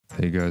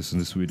Hey guys, in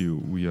this video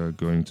we are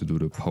going to do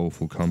the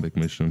powerful comeback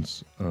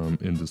missions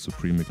in the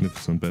Supreme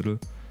Magnificent battle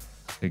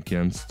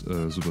against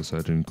Super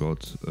Saiyan God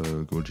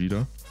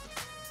Gogeta.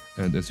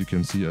 And as you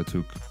can see, I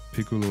took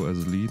Piccolo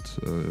as lead.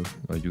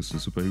 I used the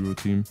superhero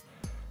team.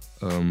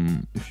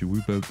 If you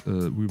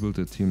rebuild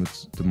the team,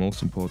 the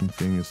most important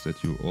thing is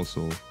that you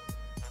also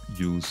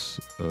use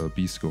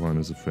Beast Gohan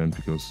as a friend,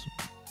 because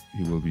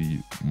he will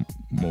be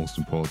most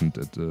important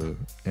at the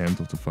end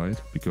of the fight,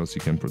 because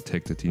he can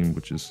protect the team,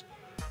 which is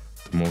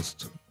the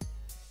most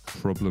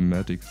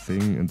problematic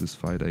thing in this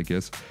fight, I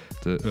guess.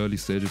 The early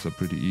stages are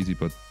pretty easy,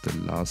 but the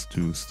last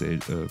two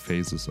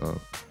phases are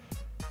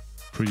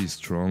pretty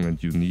strong,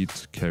 and you need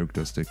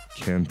characters that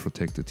can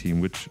protect the team,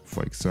 which,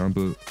 for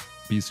example,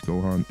 Beast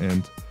Gohan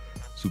and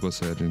Super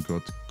Saiyan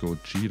God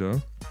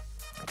Gogeta,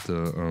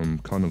 the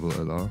Carnival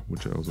LR,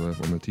 which I also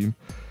have on the team.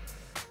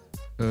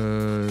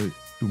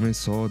 You may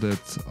saw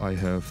that I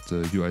have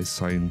the UI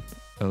Sign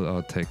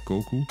LR Tech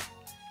Goku,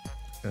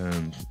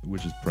 and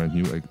which is brand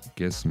new. I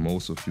guess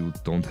most of you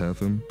don't have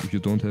him. If you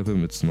don't have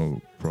him, it's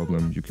no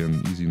problem. You can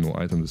easily no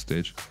item the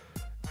stage.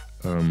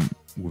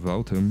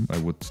 Without him, I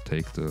would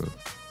take the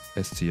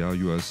STR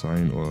UI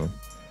Sign or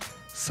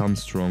some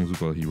strong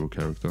superhero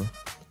character.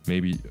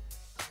 Maybe,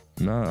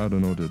 I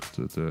don't know that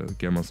the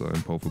Gammas are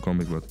in powerful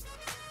comic, but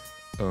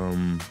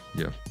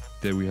yeah,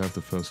 there we have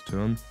the first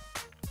turn.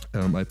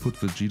 I put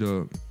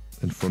Vegeta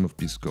in front of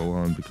Beast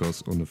Gohan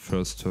because on the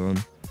first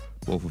turn,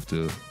 both of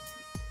the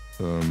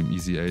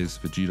Easy A's,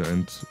 Vegeta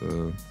and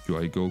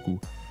UI Goku,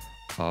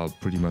 are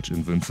pretty much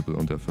invincible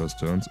on their first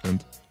turns,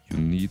 and you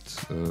need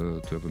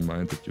to have in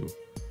mind that you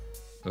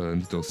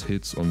need those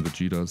hits on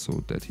Vegeta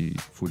so that he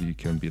fully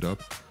can beat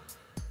up.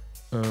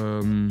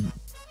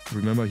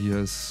 Remember, he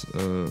has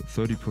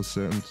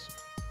 30%,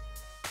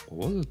 or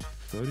was it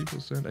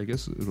 30%? I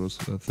guess it was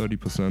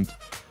 30%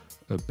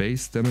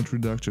 base damage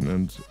reduction,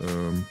 and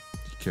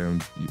he can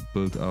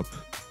build up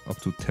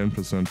to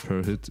 10%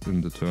 per hit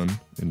in the turn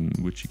in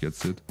which he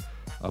gets hit,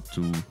 up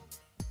to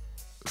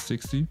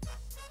 60,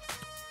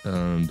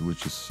 and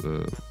which is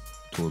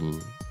total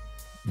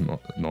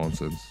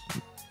nonsense.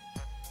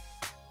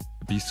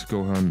 Beast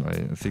Gohan,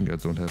 I think I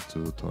don't have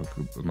to talk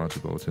much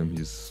about him.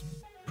 He's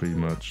pretty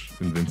much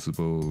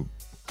invincible,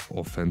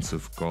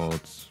 offensive god.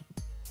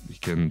 He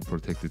can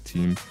protect the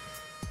team.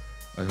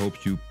 I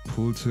hope you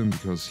pulled him,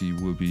 because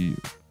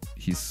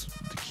he's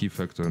the key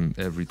factor in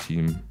every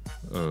team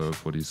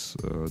for these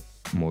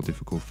more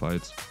difficult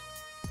fights.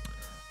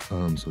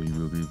 So he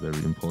will be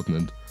very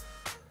important.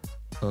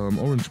 And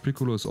Orange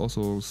Piccolo is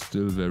also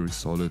still very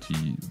solid.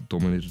 He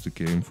dominated the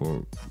game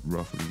for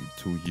roughly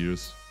 2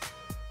 years,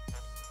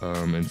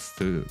 and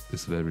still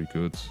is very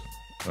good.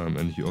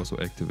 And he also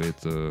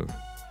activates the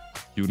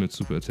unit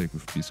super attack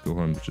with Beast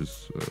Gohan, which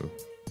is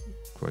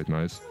quite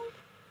nice.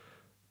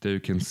 There you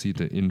can see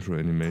the intro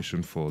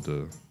animation for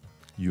the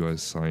UI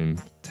Sign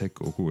Tech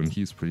Goku, and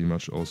he's pretty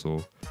much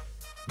also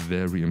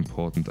very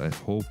important. I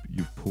hope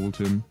you pulled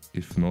him.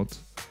 If not,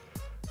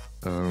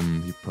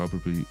 he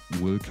probably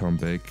will come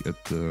back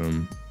at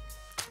the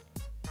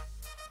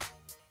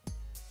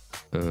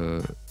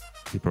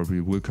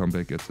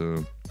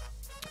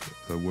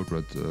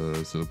World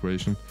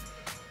celebration,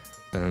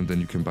 and then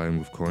you can buy him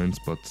with coins.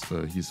 But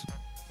he's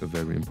a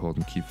very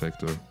important key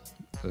factor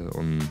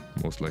on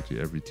most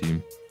likely every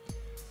team,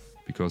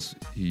 because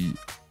he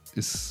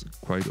is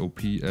quite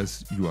OP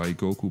as UI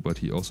Goku, but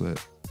he also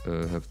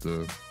have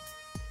the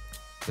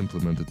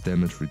implemented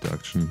damage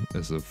reduction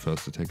as a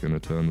first attack in a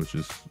turn, which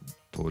is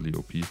totally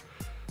OP.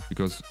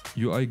 Because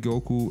UI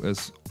Goku,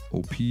 as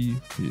OP he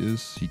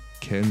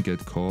can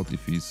get caught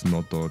if he's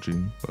not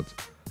dodging, but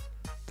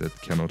that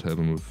cannot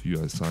happen with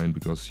UI Sign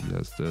because he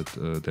has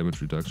that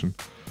damage reduction.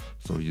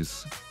 So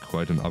he's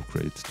quite an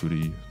upgrade to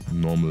the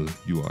normal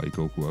UI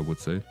Goku, I would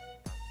say.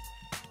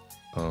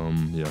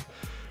 Yeah,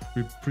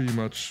 we pretty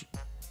much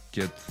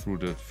get through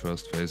the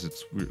first phase.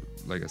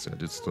 Like I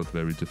said, it's not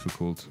very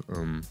difficult.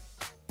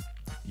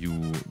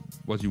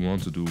 What you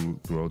want to do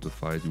throughout the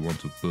fight, you want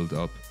to build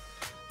up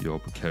your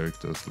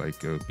characters. Like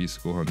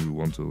Beast Gohan, you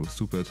want to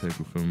super attack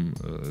with him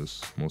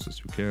as most as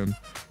you can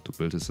to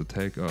build his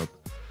attack up.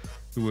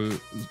 You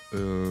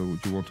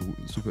want to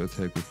super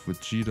attack with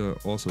Vegeta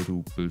also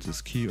to build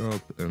his ki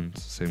up, and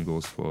same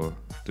goes for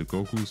the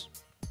Gokus.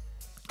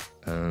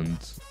 And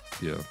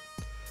yeah,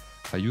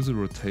 I use a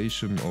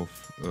rotation of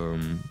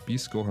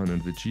Beast Gohan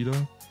and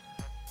Vegeta,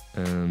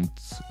 and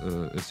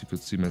as you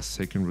could see, my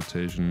second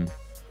rotation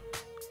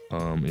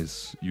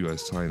is UI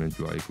Sign and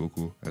UI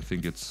Goku. I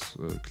think it's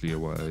clear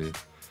why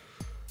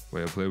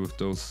I play with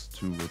those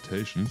two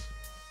rotations,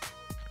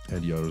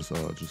 and the others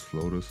are just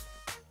floaters.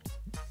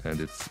 And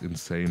it's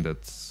insane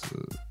that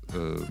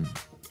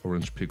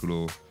Orange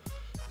Piccolo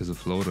is a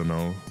floater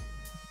now,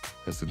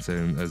 as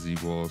insane as he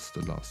was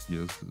the last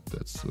years.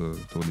 That's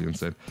totally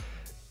insane.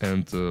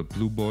 And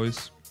Blue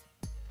Boys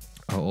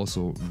are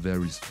also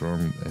very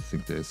strong. I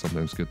think they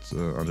sometimes get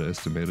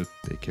underestimated.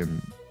 They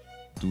can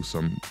do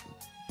some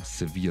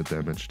severe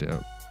damage. They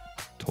are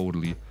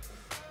totally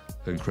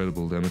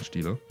incredible damage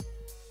dealer.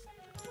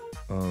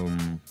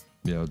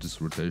 Yeah,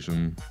 this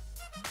rotation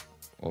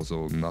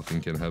Also,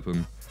 nothing can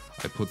happen.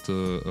 I put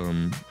the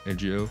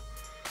AGL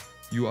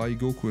UI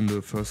Goku in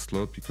the first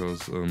slot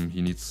because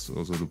he needs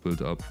also to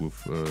build up with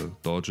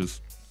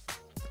dodges.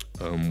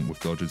 With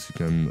dodges you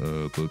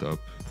can build up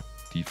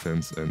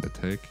defense and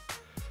attack.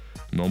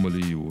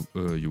 Normally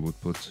you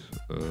would put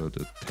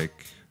the tech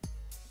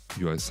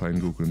UI Sign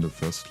Goku in the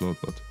first slot,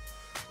 but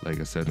like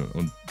I said,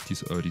 on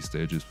these early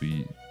stages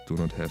we do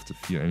not have to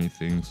fear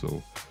anything,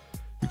 so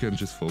you can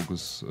just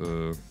focus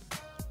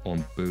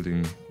on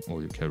building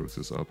all your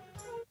characters up.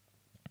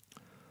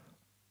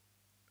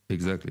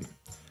 Exactly.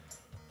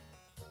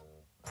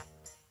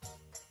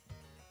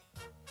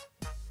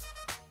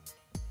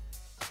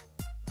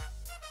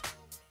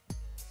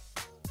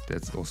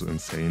 That's also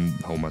insane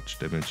how much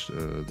damage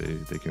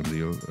they can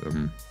deal.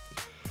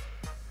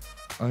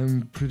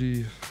 I'm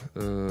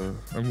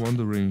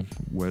wondering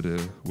where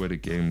the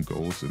game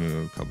goes in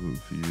a couple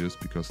of years,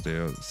 because they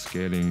are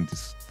scaling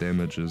these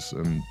damages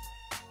and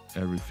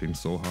everything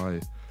so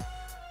high.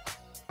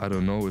 I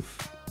don't know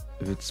if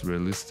it's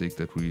realistic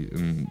that we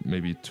in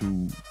maybe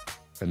 2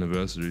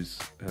 anniversaries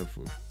have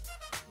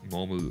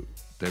normal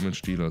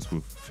damage dealers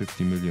with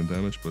 50 million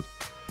damage, but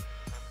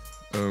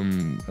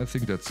I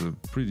think that's a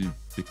pretty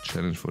big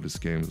challenge for this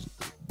game.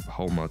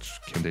 How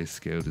much can they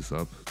scale this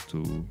up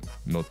to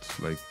not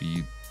like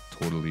be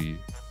totally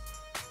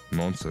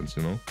nonsense,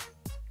 you know?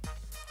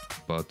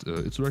 But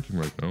it's working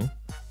right now.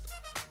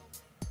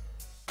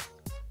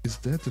 Is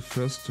that the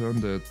first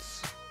turn that...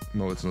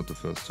 No, it's not the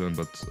first turn,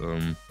 but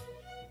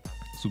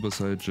Super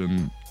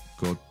Saiyan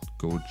God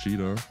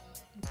Gogeta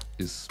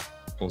is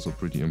also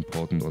pretty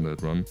important on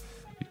that run,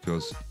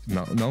 because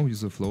now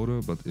he's a floater,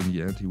 but in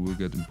the end he will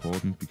get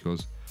important,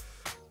 because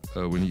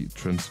when he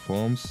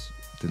transforms,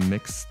 the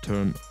next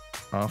turn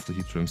after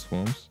he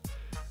transforms,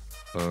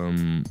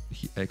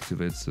 he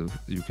activates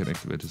you can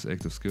activate his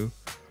active skill,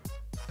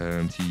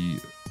 and he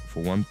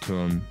for 1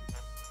 turn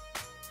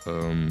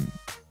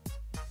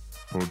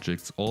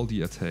projects all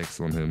the attacks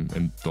on him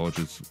and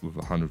dodges with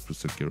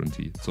 100%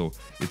 guarantee. So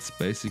it's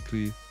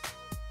basically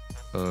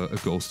a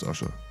Ghost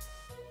Usher.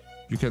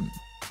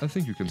 I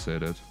think you can say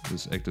that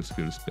this active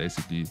skill is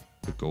basically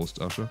a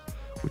Ghost Usher,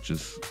 which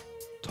is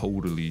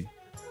totally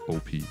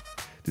OP.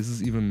 This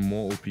is even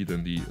more OP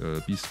than the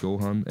Beast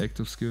Gohan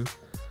active skill.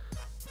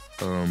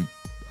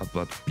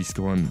 But Beast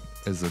Gohan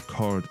as a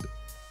card,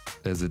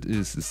 as it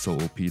is so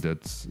OP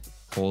that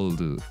all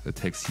the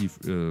attacks he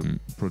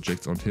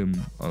projects on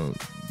him are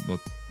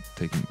not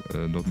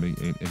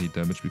making any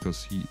damage,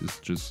 because he is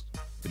just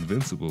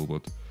invincible.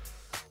 But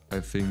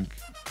I'm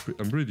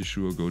pretty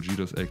sure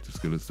Gogeta's active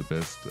skill is the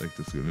best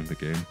active skill in the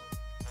game.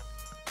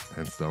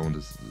 Hands down,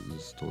 this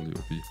is totally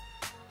OP.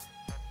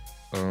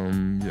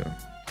 Yeah,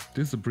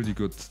 this is a pretty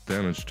good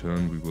damage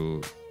turn. We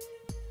will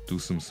do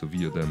some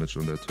severe damage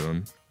on that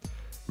turn.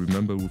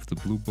 Remember, with the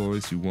blue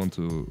boys you want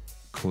to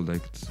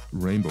collect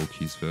rainbow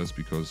keys first,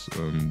 because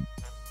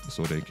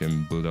so they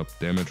can build up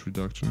damage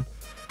reduction.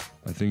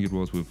 I think it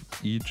was with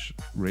each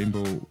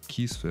rainbow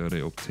key sphere they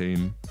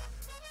obtain,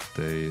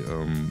 they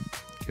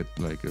get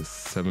like a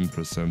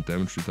 7%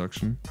 damage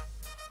reduction,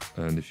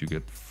 and if you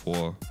get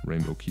 4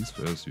 rainbow key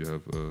spheres you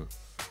have a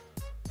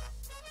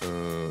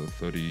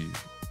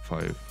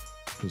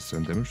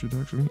 35% damage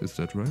reduction. Is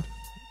that right?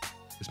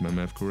 Is my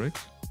math correct?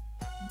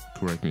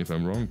 Correct me if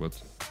I'm wrong,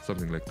 but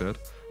something like that,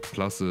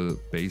 plus a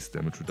base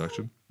damage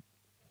reduction,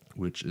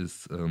 which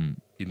is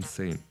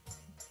insane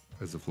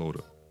as a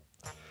floater.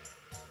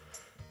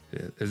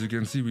 Yeah, as you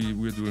can see,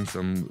 we're doing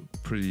some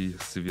pretty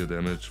severe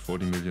damage.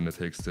 40 million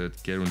attack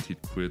stat,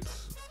 guaranteed crit.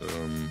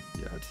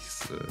 Yeah,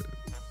 these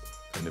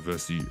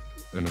anniversary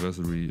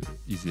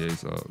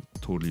ECAs are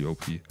totally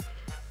OP.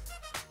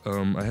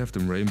 I have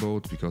them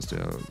rainbowed because they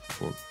are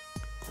for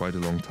quite a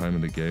long time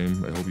in the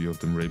game. I hope you have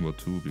them rainbowed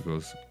too,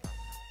 because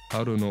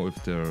I don't know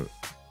if they're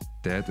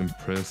that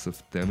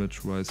impressive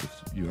damage-wise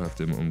if you have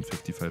them on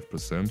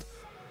 55%,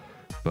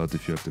 but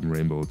if you have them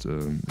rainbowed,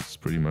 it's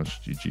pretty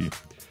much GG.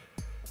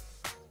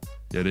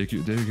 Yeah, there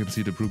you can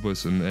see the Blue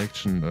Boys in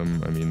action.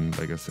 I mean,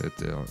 like I said,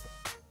 they are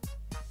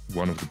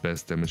one of the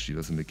best damage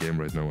dealers in the game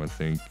right now, I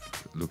think.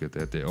 Look at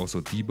that. They're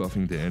also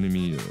debuffing the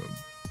enemy.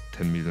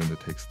 10 million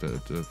attacks, the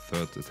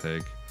third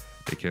attack.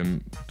 They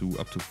can do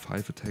up to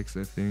 5 attacks,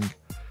 I think.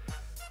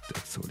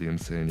 That's totally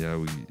insane. Yeah,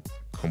 we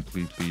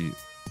completely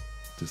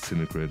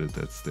disintegrated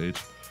that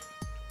stage.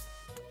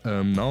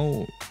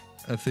 Now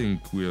I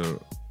think we're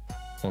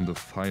on the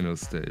final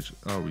stage.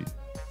 Are we?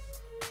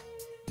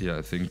 Yeah,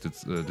 I think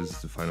this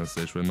is the final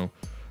stage right now.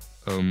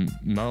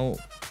 Now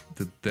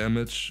the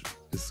damage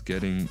is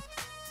getting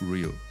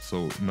real.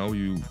 So now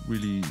you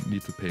really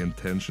need to pay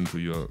attention to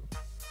your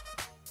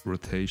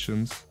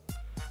rotations,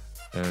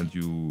 and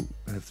you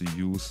have to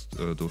use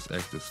those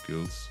active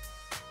skills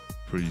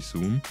pretty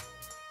soon.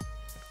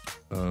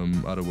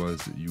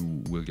 Otherwise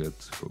you will get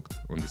hooked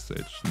on the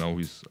stage. Now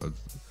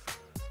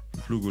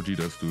Blue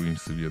Gogeta is doing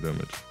severe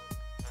damage.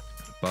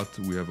 But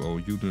we have our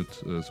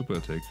unit super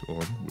attack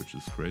on, which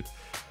is great.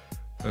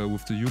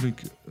 With the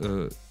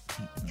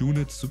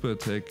unit super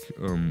attack,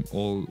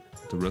 all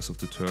the rest of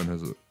the turn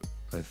has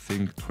I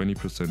think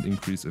 20%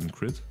 increase in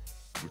crit,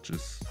 which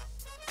is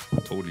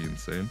totally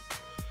insane.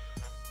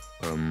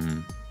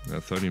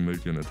 30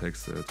 million attack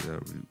stat, yeah,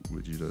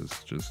 Vegeta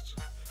is just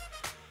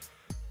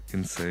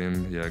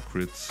insane. Yeah,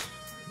 crits,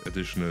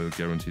 additional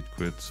guaranteed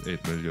crit,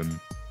 8 million.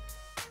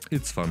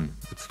 It's fun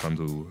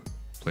to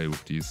play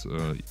with these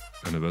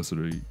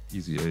anniversary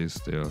easy A's.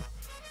 They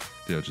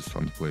are just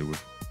fun to play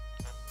with.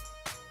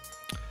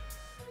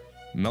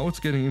 Now it's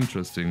getting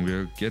interesting. We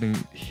are getting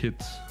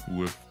hit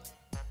with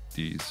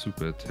the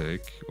super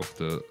attack of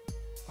the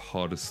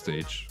hardest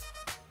stage.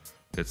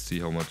 Let's see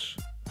how much.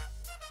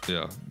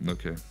 Yeah,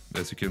 okay.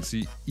 As you can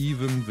see,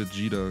 even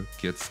Vegeta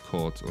gets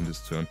caught on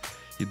this turn.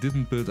 He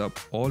didn't build up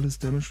all his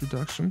damage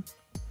reduction,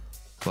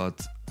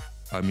 but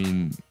I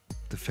mean,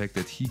 the fact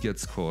that he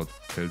gets caught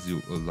tells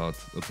you a lot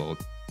about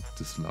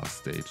this last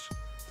stage.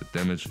 The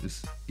damage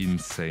is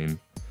insane.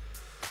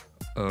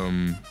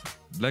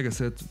 Like I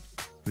said,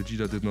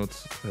 Vegeta did not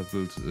have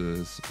built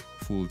his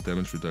full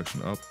damage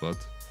reduction up, but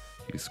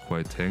he's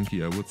quite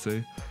tanky, I would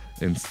say,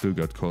 and still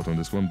got caught on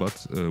this one,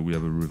 but we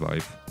have a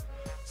revive,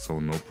 so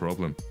no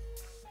problem.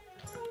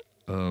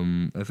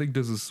 I think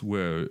this is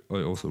where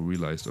I also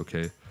realized,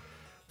 okay,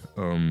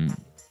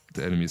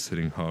 the enemy is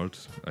hitting hard,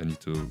 I need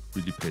to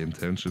really pay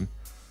attention.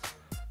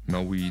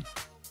 Now we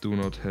do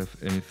not have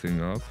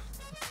anything up.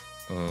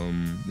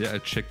 Yeah, I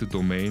checked the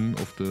domain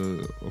of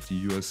the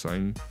US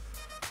sign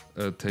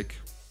tech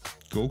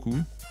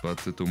Goku, but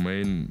the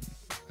domain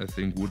I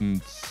think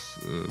wouldn't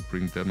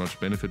bring that much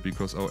benefit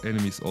because our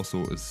enemy is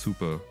also a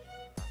super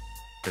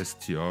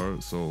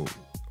STR, so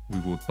we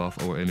would buff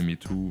our enemy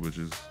too, which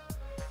is,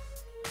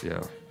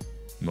 yeah,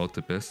 not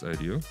the best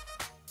idea.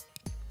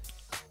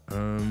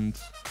 And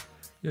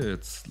yeah,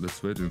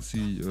 let's wait and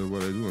see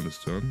what I do on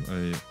this turn.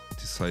 I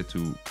decide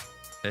to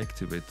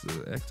activate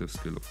the active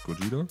skill of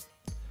Gogeta,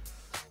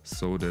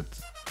 so that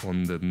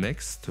on the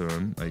next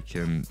turn I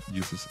can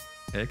use this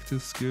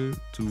active skill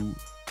to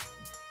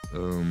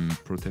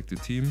protect the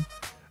team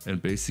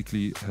and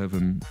basically have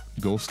a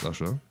Ghost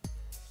Usher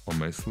on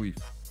my sleeve.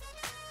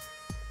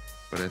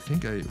 But I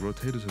think I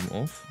rotated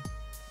him off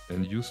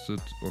and used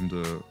it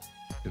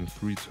in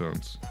 3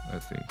 turns, I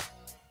think.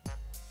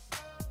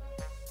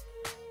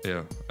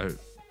 Yeah,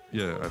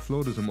 I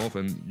floated him off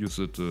and used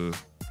it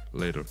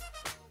later.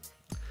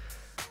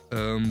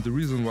 The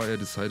reason why I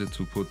decided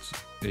to put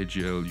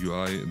AGL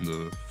UI in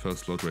the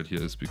first slot right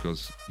here is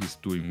because he's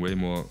doing way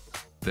more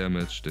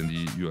damage than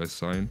the UI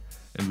sign,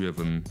 and we have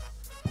a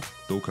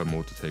Dokkan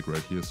mode to take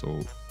right here, so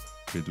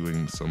we're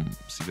doing some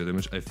severe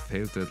damage. I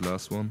failed that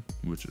last one,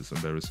 which is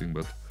embarrassing,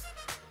 but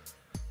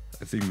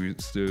I think we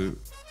still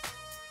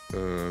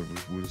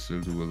will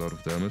still do a lot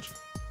of damage.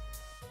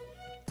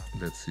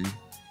 Let's see.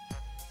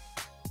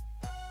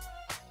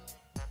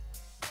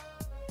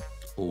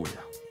 Oh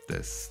yeah,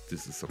 this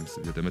is some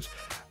severe damage.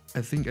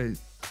 I think I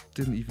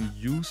didn't even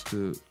use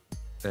the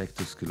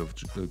active skill of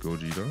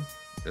Gogeta,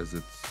 as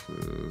it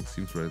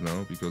seems right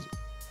now, because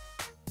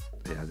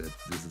yeah,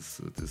 this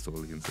is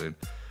totally insane.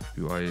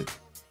 UI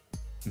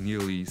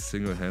nearly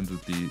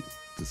single-handedly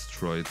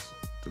destroyed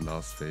the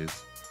last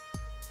phase.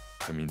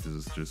 I mean, this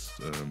is just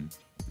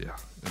yeah,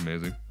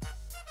 amazing.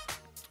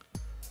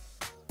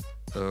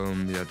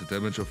 Yeah, the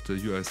damage of the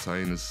UI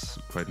sign is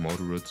quite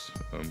moderate.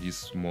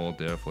 He's more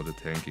there for the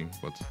tanking,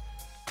 but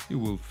he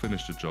will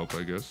finish the job,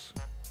 I guess.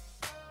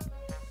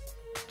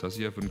 Does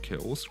he have a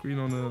KO screen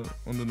on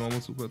the normal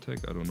super attack?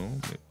 I don't know.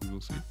 Maybe we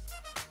will see.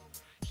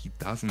 He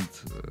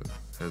doesn't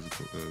have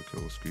a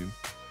KO screen.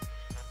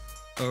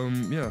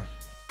 Yeah,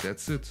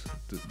 that's it.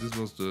 This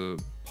was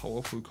the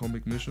powerful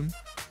comic mission.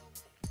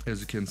 As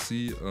you can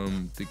see,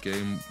 the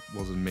game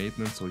was in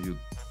maintenance, so you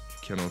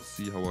cannot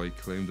see how I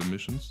claim the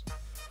missions.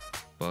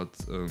 But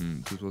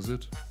this was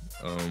it.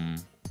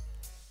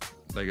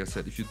 Like I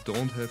said, if you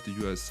don't have the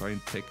UI sign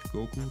tech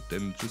Goku,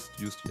 then just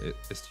use the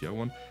STR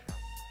one.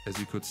 As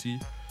you could see,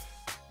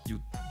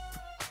 you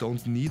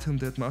don't need him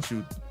that much.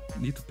 You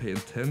need to pay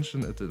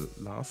attention at the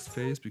last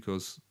phase,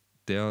 because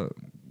there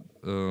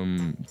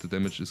the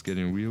damage is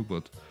getting real.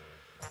 But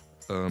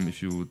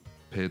if you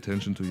pay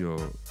attention to your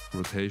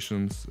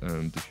rotations,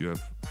 and if you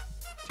have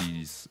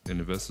these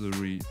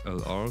anniversary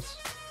LRs,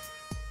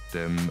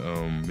 then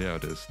yeah,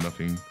 there's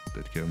nothing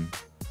that can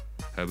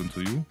happen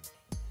to you.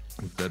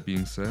 With that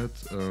being said,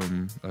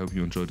 I hope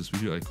you enjoyed this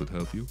video. I could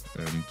help you,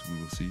 and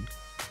we will see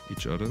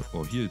each other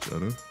or hear each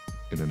other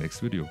in the next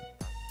video.